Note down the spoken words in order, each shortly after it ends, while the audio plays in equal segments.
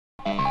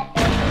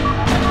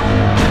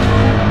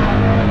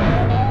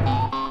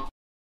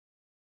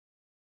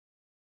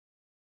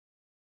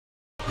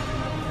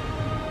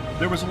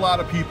There was a lot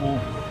of people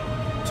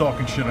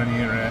talking shit on the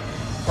internet,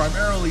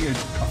 primarily a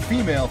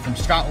female from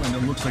Scotland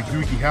that looks like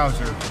Doogie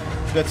Howser,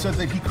 that said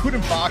that he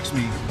couldn't box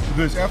me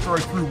because after I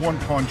threw one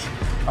punch,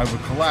 I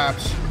would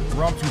collapse,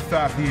 or I'm too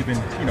fat to even,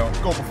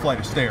 go up a flight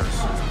of stairs.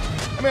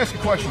 Let me ask you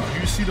a question.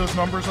 Did you see those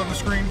numbers on the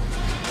screen?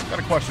 Got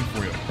a question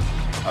for you.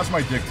 How's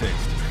my dick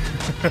taste?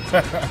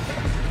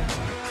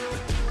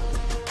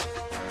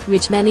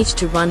 Rich managed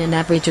to run an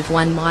average of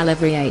 1 mile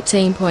every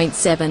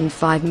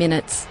 18.75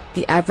 minutes.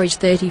 The average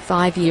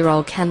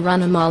 35-year-old can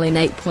run a mile in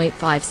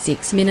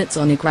 8.56 minutes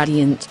on a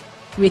gradient.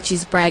 Rich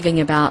is bragging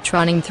about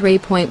running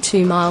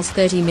 3.2 miles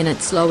 30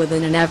 minutes slower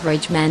than an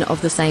average man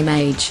of the same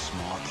age.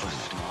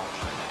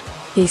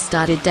 He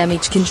started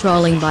damage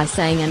controlling by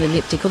saying an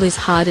elliptical is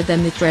harder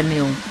than the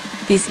treadmill.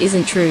 This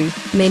isn't true.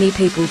 Many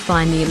people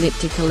find the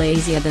elliptical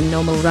easier than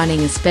normal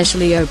running,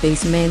 especially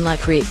obese men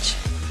like Rich.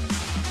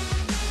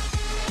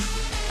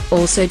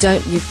 Also,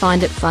 don't you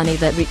find it funny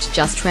that Rich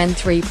just ran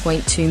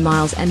 3.2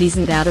 miles and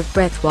isn't out of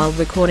breath while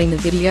recording the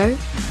video?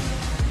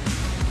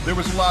 There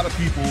was a lot of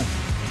people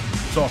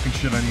talking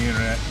shit on the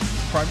internet,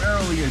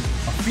 primarily a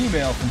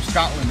female from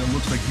Scotland that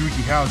looks like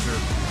Doogie Howser.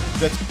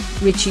 That's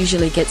Rich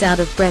usually gets out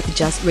of breath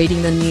just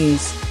reading the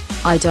news.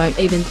 I don't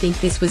even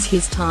think this was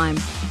his time.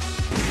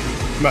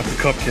 I'm at the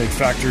Cupcake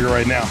Factory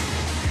right now.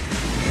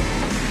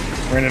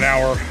 Ran an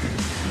hour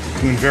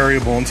doing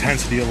variable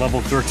intensity at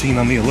level 13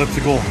 on the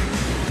elliptical.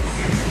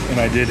 And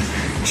I did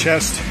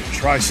chest,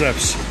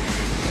 triceps,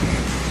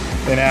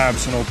 and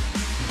abs. And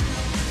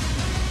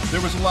there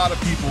was a lot of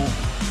people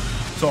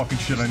talking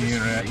shit on the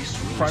internet,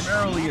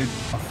 primarily a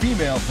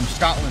female from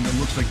Scotland that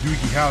looks like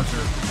Doogie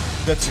Howser.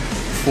 That's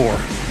 4.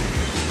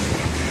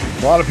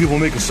 A lot of people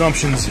make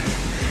assumptions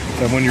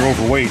that when you're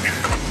overweight,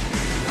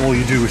 all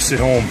you do is sit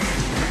home,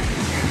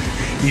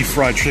 eat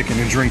fried chicken,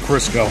 and drink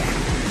Crisco,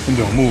 and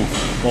don't move.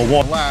 Well,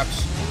 walk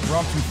laps, or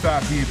I'm too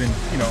fat to even,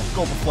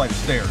 go up a flight of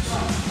stairs.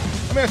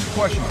 Let me ask you a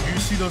question. Do you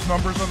see those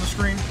numbers on the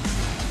screen?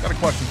 Got a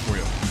question for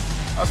you.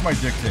 How's my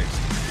dick taste?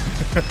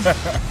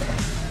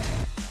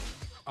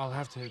 I'll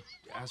have to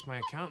ask my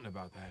accountant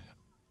about that.